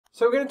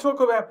So we're going to talk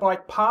about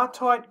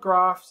bipartite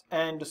graphs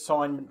and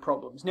assignment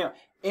problems. Now,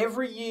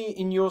 every year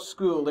in your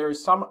school there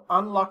is some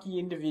unlucky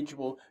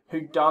individual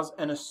who does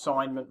an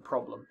assignment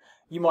problem.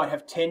 You might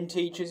have 10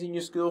 teachers in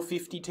your school,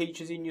 50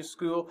 teachers in your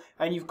school,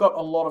 and you've got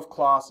a lot of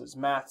classes,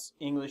 maths,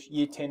 English,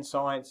 Year 10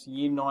 Science,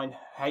 Year 9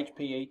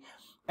 HPE,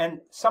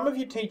 and some of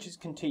your teachers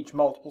can teach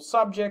multiple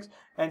subjects,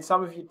 and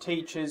some of your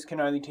teachers can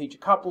only teach a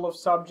couple of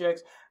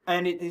subjects,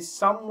 and it is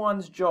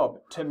someone's job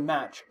to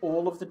match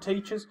all of the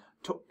teachers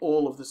to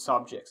all of the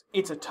subjects.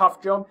 It's a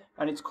tough job,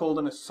 and it's called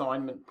an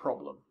assignment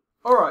problem.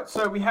 Alright,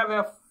 so we have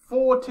our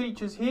 4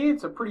 teachers here.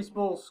 It's a pretty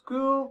small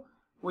school.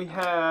 We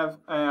have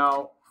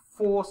our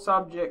 4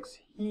 subjects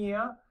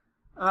here.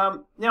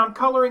 Now I'm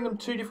colouring them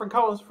 2 different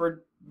colours for a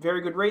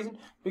very good reason,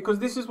 because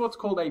this is what's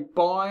called a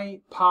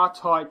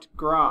bipartite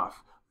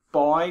graph.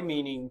 Bi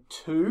meaning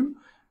 2.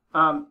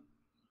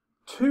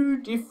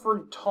 2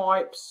 different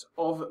types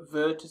of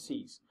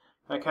vertices.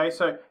 Okay,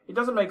 so it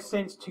doesn't make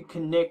sense to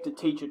connect a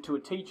teacher to a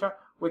teacher.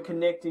 We're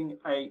connecting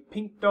a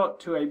pink dot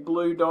to a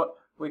blue dot.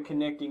 We're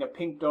connecting a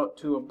pink dot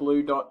to a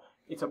blue dot.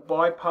 It's a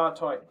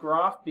bipartite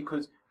graph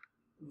because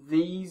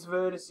these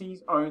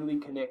vertices only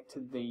connect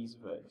to these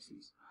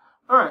vertices.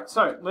 Alright,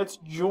 so let's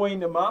join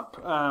them up.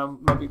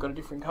 Maybe we've got a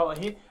different colour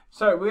here.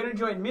 So we're going to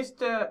join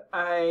Mr.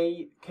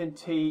 A can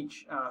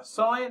teach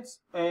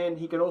science, and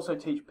he can also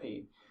teach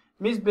PE.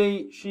 Ms.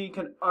 B, she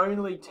can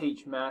only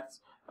teach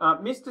maths.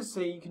 Mr.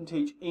 C can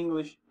teach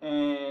English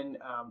and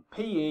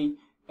PE,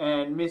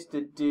 and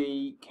Mr.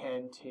 D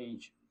can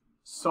teach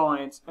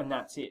science, and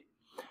that's it.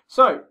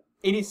 So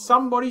it is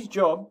somebody's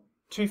job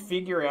to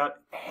figure out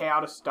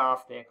how to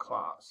staff their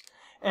class.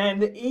 And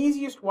the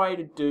easiest way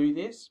to do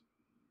this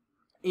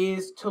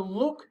is to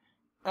look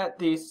at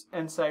this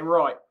and say,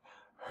 right,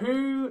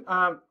 who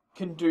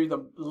can do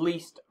the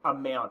least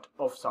amount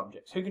of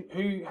subjects?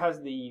 Who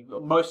has the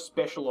most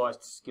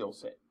specialised skill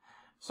set?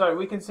 So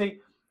we can see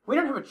we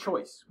don't have a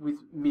choice with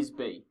Ms.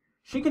 B.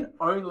 She can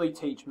only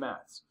teach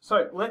maths.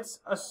 So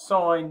let's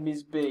assign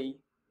Ms. B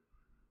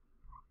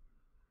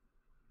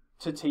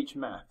to teach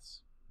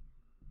maths.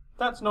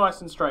 That's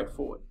nice and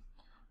straightforward.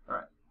 All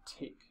right,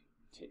 tick,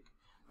 tick.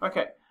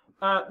 Okay,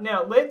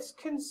 now let's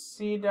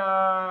consider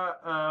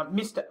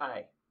Mr.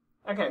 A.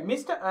 Okay,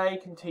 Mr. A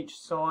can teach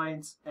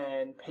science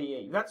and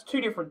PE. That's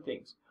 2 different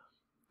things.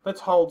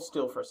 Let's hold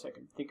still for a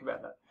second. Think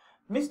about that.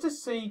 Mr.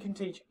 C can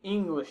teach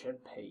English and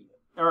PE.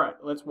 All right,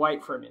 let's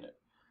wait for a minute.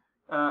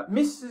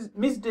 Ms.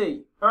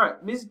 D. All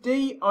right, Ms.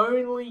 D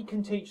only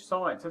can teach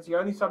science. That's the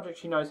only subject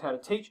she knows how to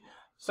teach.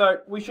 So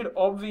we should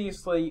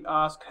obviously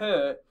ask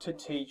her to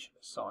teach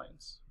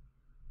science.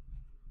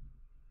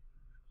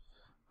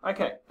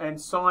 Okay, and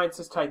science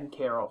is taken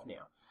care of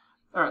now.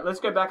 All right,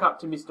 let's go back up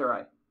to Mr.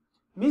 A.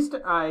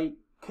 Mr. A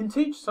can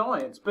teach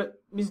science,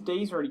 but Ms.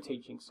 D's already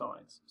teaching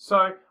science.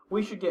 So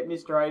we should get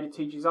Mr. A to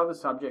teach his other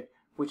subject,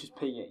 which is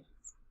PE.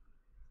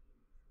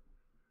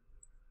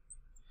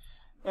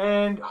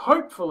 And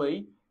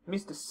hopefully,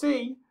 Mr.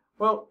 C,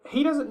 well,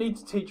 he doesn't need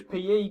to teach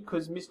PE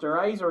because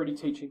Mr. A is already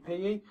teaching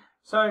PE,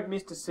 so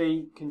Mr.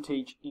 C can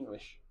teach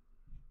English.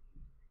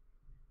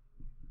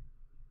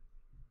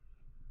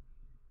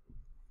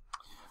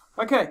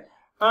 Okay,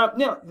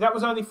 now that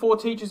was only 4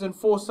 teachers and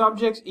 4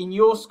 subjects. In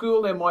your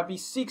school, there might be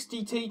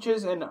 60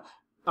 teachers and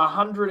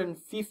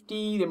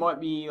 150, there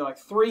might be like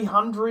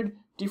 300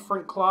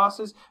 different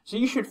classes. So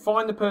you should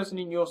find the person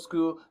in your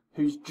school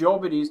whose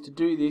job it is to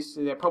do this.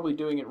 So they're probably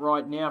doing it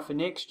right now for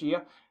next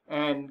year,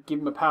 and give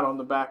them a pat on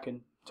the back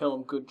and tell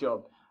them good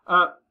job.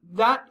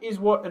 That is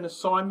what an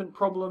assignment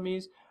problem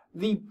is.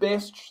 The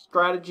best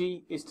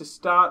strategy is to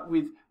start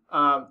with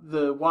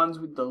the ones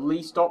with the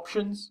least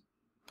options,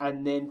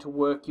 and then to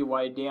work your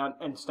way down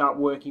and start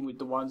working with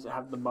the ones that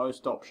have the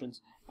most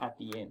options at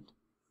the end.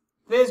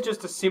 There's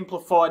just a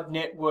simplified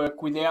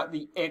network without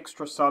the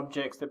extra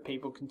subjects that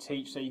people can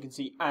teach. So you can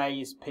see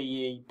A is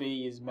PE,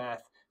 B is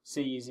math,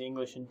 C is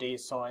English, and D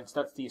is science.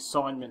 That's the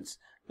assignments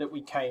that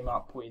we came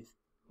up with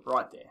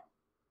right there.